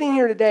be sitting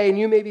here today and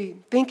you may be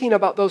thinking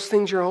about those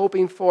things you're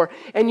hoping for,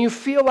 and you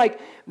feel like,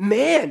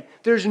 man,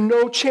 there's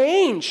no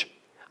change.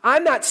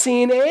 I'm not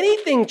seeing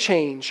anything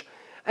change.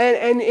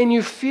 And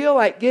you feel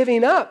like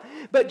giving up.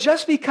 But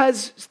just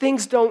because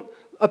things don't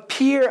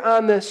appear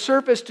on the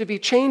surface to be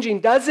changing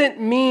doesn't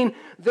mean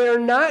they're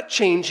not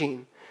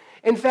changing.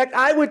 In fact,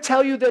 I would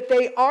tell you that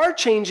they are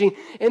changing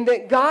and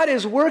that God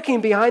is working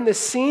behind the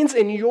scenes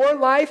in your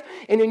life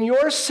and in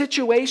your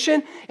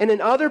situation and in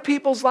other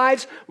people's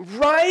lives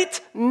right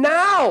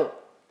now.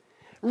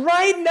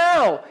 Right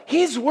now,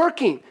 he's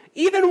working.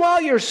 Even while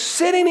you're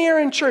sitting here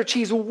in church,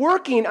 he's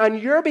working on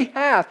your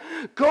behalf,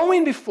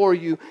 going before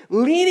you,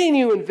 leading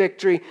you in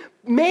victory,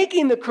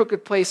 making the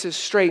crooked places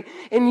straight.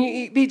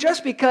 And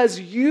just because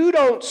you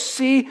don't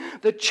see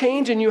the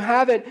change and you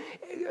haven't,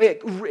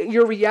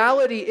 your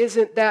reality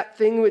isn't that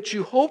thing which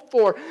you hope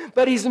for,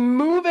 but He's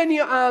moving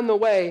you on the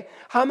way.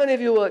 How many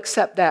of you will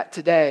accept that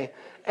today?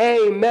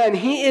 Amen.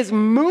 He is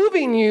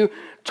moving you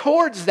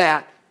towards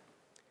that.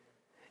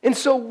 And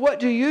so what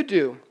do?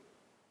 You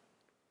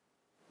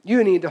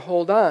need to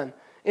hold on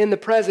in the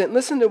present.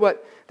 Listen to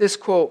what this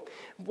quote.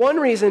 One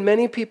reason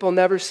many people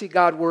never see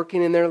God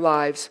working in their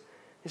lives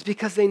is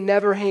because they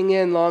never hang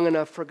in long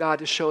enough for God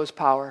to show His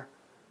power.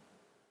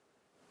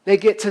 They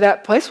get to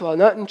that place, well,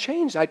 nothing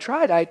changed. I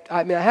tried.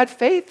 I had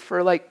faith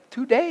for like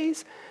 2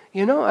 days.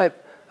 I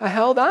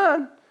held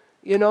on,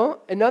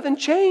 and nothing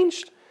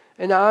changed.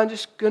 And now I'm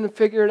just going to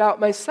figure it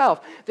out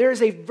myself. There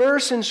is a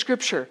verse in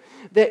Scripture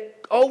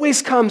that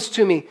always comes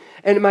to me.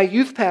 And my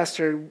youth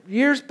pastor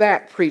years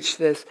back preached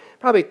this,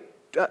 probably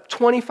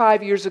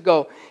 25 years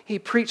ago. He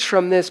preached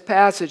from this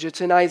passage.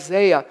 It's in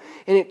Isaiah.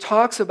 And it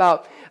talks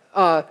about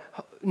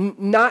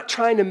not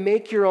trying to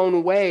make your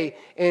own way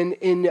and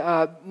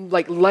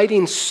like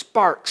lighting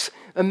sparks.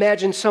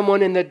 Imagine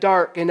someone in the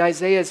dark, and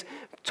Isaiah's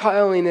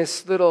telling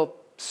this little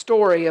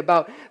story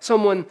about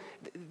someone,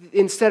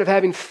 instead of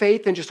having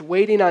faith and just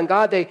waiting on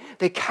God,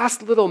 they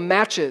cast little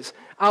matches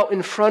out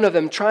in front of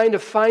them, trying to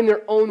find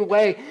their own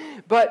way.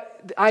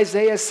 But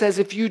Isaiah says,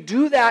 if you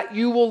do that,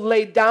 you will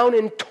lay down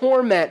in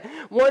torment.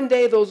 One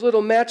day those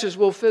little matches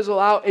will fizzle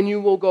out and you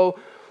will go,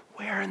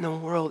 where in the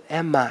world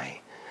am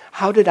I?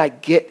 How did I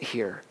get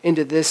here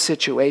into this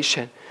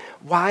situation?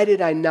 Why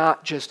did I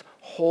not just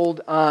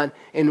hold on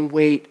and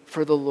wait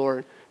for the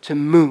Lord to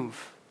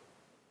move?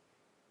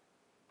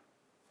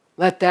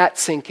 Let that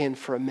sink in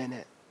for a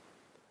minute.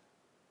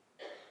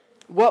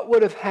 What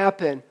would have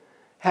happened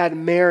had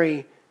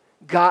Mary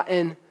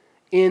gotten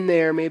in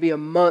there maybe a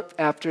month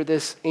after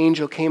this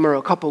angel came, or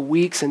a couple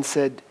weeks, and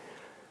said,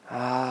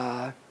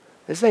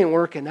 this ain't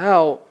working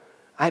out.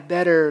 I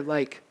better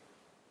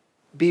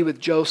be with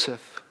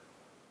Joseph.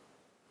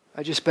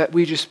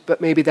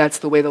 But maybe that's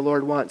the way the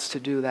Lord wants to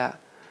do that.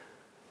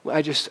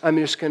 I'm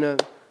just going to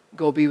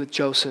go be with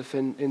Joseph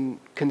and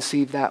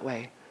conceive that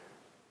way.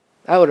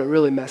 That would have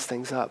really messed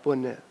things up,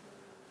 wouldn't it?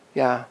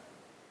 Yeah.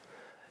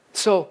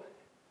 So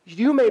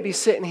you may be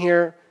sitting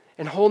here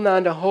and holding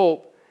on to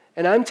hope,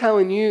 and I'm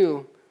telling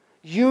you,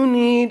 you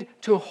need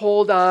to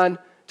hold on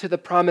to the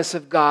promise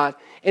of God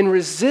and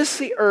resist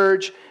the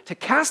urge to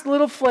cast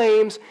little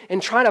flames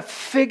and try to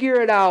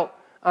figure it out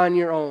on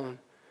your own.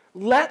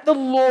 Let the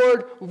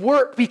Lord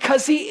work,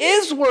 because He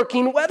is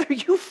working, whether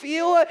you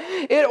feel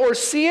it or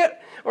see it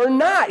or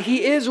not.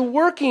 He is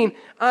working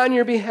on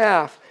your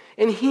behalf,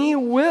 and He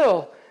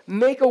will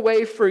make a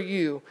way for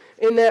you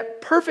in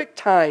that perfect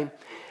time.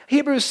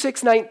 Hebrews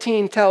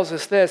 6:19 tells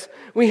us this.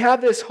 We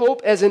have this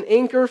hope as an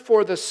anchor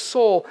for the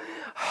soul.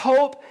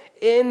 Hope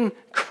in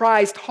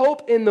Christ,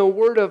 hope in the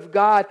Word of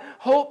God,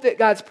 hope that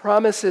God's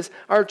promises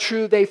are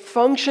true. They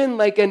function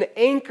like an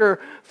anchor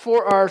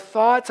for our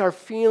thoughts, our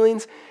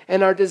feelings,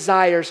 and our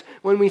desires.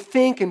 When we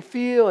think and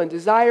feel and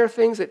desire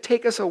things that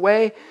take us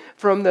away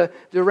from the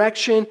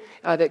direction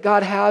that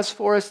God has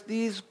for us,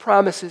 these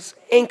promises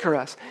anchor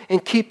us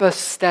and keep us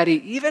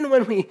steady, even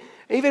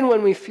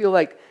when we feel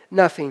like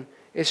nothing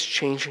is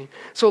changing.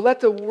 So let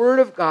the Word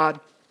of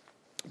God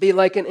be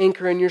like an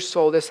anchor in your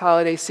soul this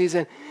holiday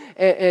season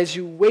as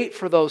you wait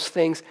for those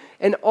things.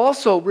 And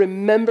also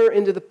remember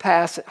into the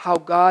past how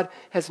God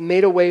has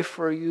made a way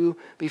for you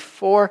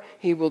before.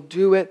 He will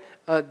do it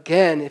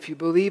again. If you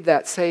believe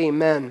that, say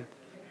amen.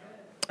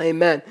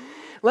 Amen.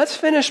 Let's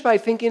finish by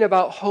thinking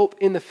about hope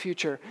in the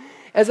future.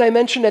 As I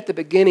mentioned at the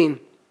beginning,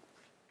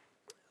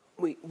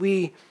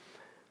 we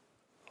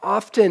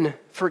often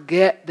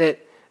forget that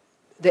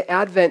the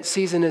Advent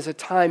season is a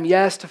time,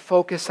 yes, to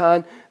focus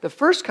on the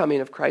first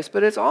coming of Christ,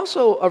 but it's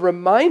also a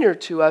reminder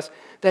to us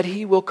that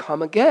He will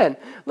come again.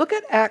 Look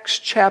at Acts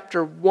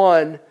chapter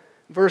 1,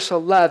 verse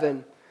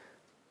 11.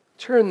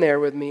 Turn there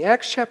with me.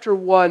 Acts chapter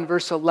 1,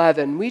 verse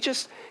 11. We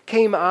just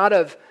came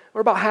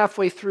we're about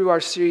halfway through our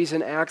series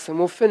in Acts, and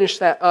we'll finish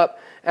that up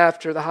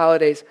after the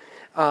holidays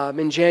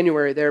in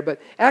January there.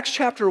 But Acts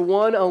chapter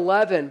 1,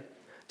 11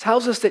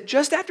 tells us that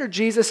just after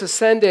Jesus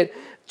ascended,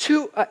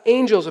 two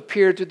angels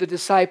appeared to the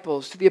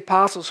disciples, to the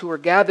apostles who were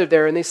gathered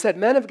there, and they said,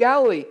 "Men of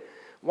Galilee,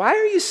 why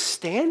are you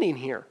standing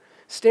here,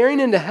 staring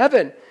into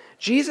heaven?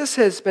 Jesus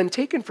has been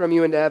taken from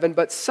you into heaven,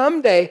 but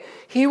someday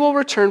He will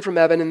return from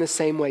heaven in the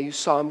same way you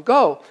saw Him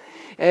go."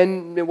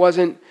 And it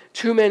wasn't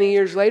too many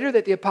years later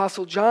that the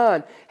Apostle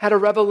John had a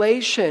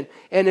revelation,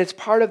 and it's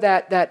part of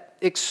that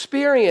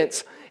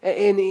experience.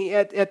 And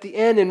at the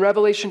end, in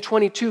Revelation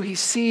 22, he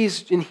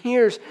sees and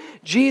hears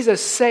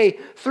Jesus say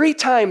 3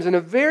 times in a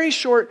very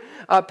short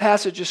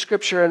passage of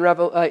Scripture in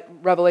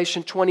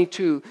Revelation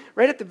 22,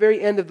 right at the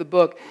very end of the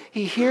book,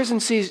 he hears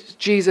and sees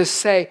Jesus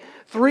say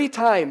 3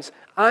 times,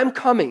 "I'm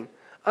coming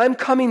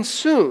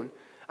soon,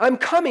 I'm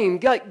coming,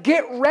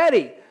 get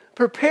ready,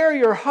 prepare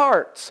your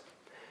hearts."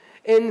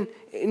 And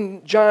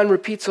John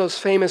repeats those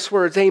famous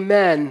words,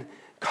 "Amen,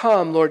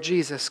 come, Lord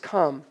Jesus,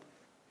 come."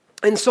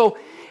 And so,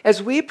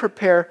 as we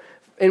prepare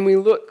and we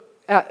look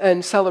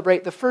and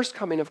celebrate the first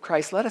coming of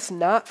Christ, let us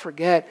not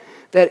forget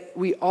that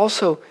we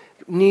also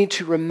need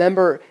to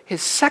remember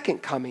his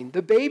second coming.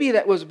 The baby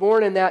that was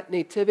born in that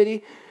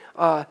nativity,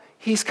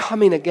 he's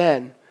coming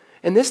again.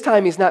 And this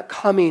time he's not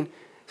coming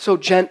so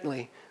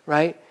gently,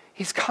 right?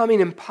 He's coming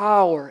in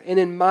power and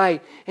in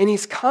might. And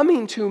he's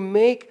coming to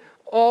make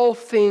all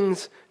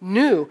things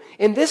new.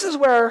 And this is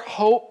where our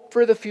hope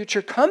for the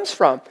future comes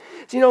from.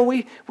 So,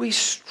 we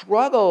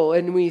struggle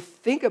and we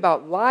think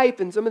about life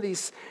and some of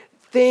these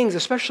things,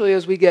 especially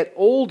as we get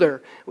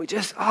older.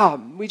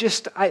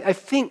 I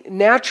think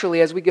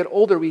naturally as we get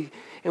older,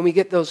 we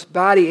get those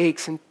body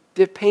aches and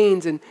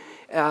pains and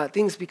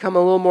things become a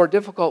little more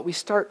difficult. We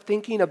start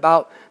thinking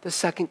about the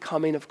second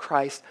coming of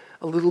Christ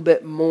a little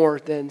bit more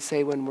than,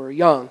 say, when we're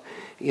young.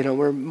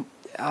 And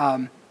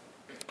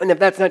if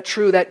that's not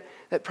true,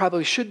 that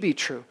probably should be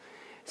true.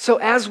 So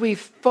as we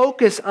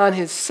focus on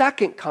his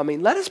second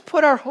coming, let us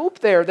put our hope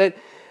there that,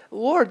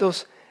 Lord,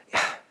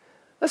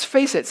 let's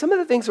face it, some of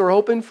the things we're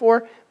hoping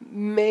for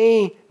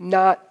may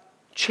not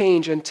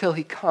change until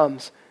he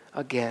comes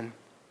again,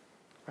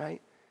 right?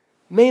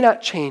 May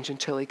not change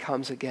until he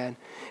comes again.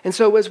 And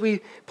so as we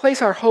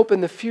place our hope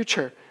in the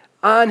future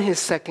on his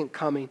second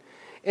coming,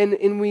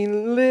 and we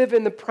live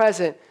in the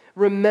present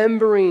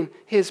remembering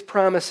his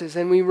promises,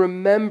 and we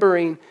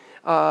remembering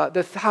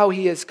how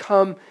he has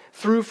come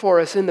through for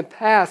us in the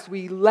past,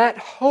 we let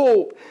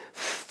hope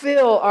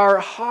fill our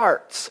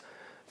hearts.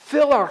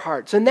 Fill our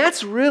hearts. And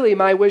that's really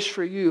my wish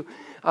for you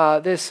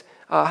this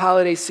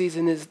holiday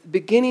season, is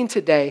beginning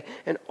today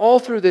and all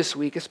through this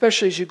week,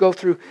 especially as you go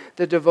through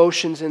the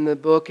devotions in the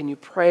book and you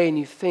pray and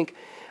you think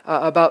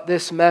about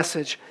this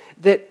message,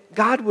 that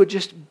God would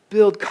just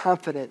build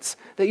confidence,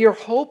 that your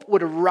hope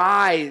would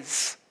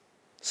rise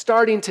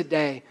starting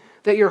today,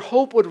 that your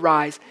hope would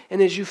rise.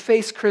 And as you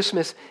face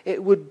Christmas,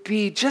 it would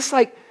be just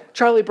like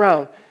Charlie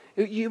Brown.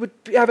 You would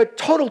have a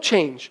total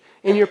change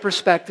in your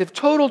perspective,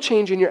 total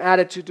change in your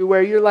attitude to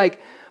where you're like,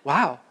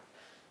 wow,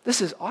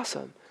 this is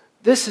awesome.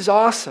 This is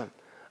awesome.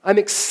 I'm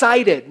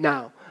excited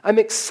now. I'm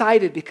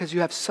excited because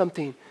you have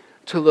something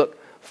to look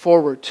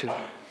forward to.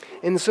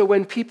 And so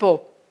when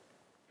people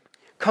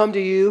come to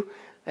you,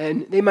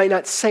 and they might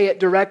not say it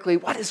directly,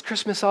 what is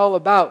Christmas all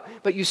about?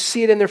 But you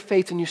see it in their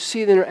faith and you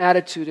see it in their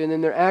attitude and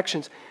in their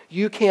actions.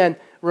 You can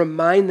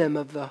remind them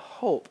of the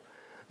hope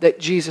that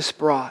Jesus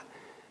brought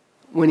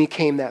when he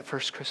came that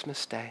first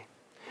Christmas day.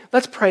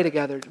 Let's pray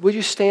together. Would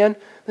you stand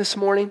this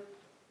morning?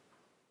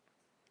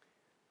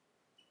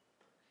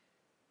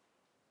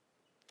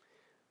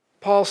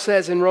 Paul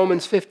says in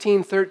Romans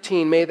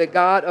 15:13, may the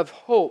God of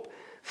hope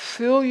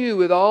fill you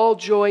with all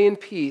joy and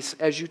peace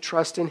as you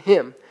trust in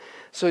him,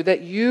 so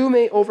that you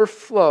may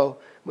overflow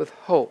with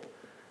hope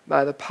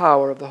by the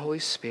power of the Holy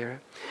Spirit.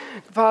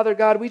 Father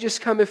God, we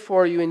just come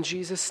before you in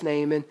Jesus'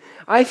 name, and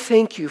I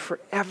thank you for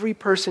every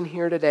person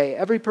here today,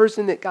 every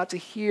person that got to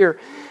hear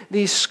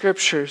these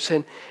scriptures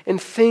and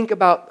think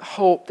about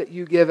hope that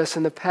you give us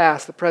in the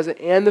past, the present,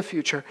 and the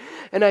future.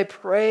 And I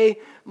pray,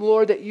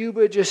 Lord, that you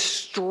would just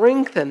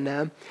strengthen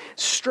them.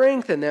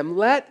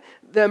 Let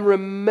them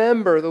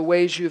remember the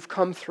ways you've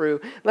come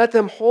through. Let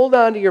them hold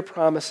on to your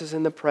promises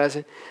in the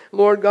present.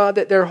 Lord God,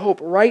 that their hope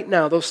right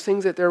now, those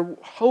things that they're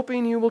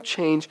hoping you will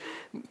change,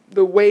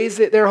 the ways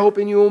that they're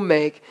hoping you will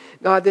make,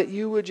 God, that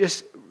you would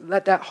just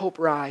let that hope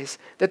rise,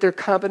 that their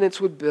confidence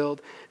would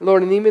build.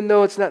 Lord, and even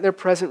though it's not their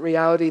present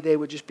reality, they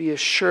would just be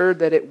assured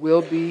that it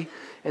will be,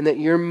 and that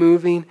you're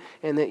moving,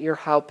 and that you're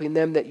helping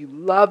them, that you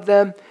love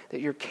them,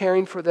 that you're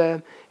caring for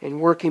them,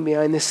 and working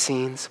behind the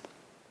scenes.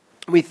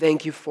 We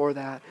thank you for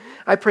that.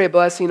 I pray a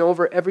blessing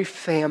over every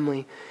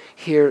family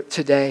here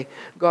today.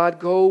 God,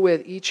 go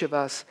with each of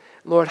us.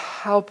 Lord,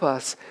 help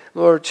us,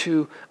 Lord,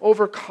 to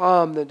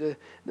overcome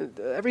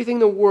everything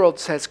the world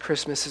says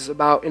Christmas is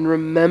about, and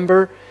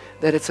remember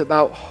that it's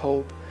about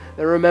hope.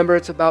 And remember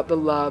it's about the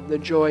love, the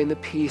joy, and the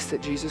peace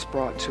that Jesus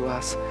brought to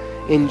us.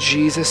 In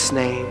Jesus'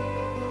 name,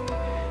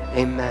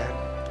 amen.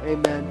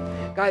 Amen.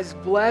 Guys,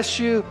 bless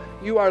you.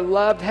 You are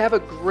loved. Have a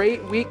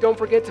great week. Don't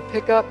forget to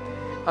pick up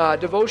a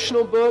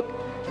devotional book,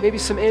 maybe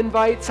some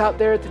invites out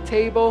there at the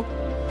table.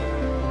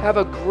 Have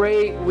a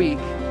great week.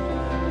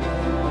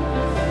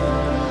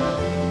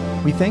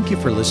 We thank you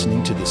for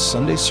listening to this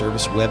Sunday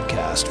service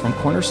webcast from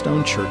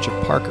Cornerstone Church of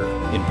Parker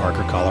in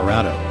Parker,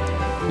 Colorado.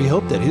 We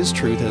hope that His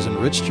truth has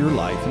enriched your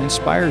life and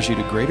inspires you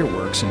to greater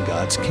works in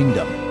God's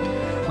kingdom.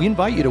 We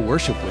invite you to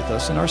worship with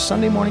us in our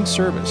Sunday morning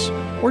service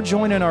or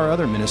join in our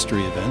other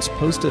ministry events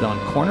posted on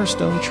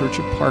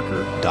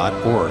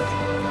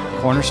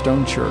cornerstonechurchofparker.org.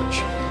 Cornerstone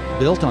Church,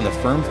 built on the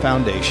firm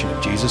foundation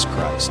of Jesus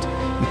Christ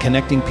and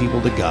connecting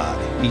people to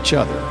God, each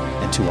other,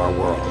 and to our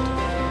world.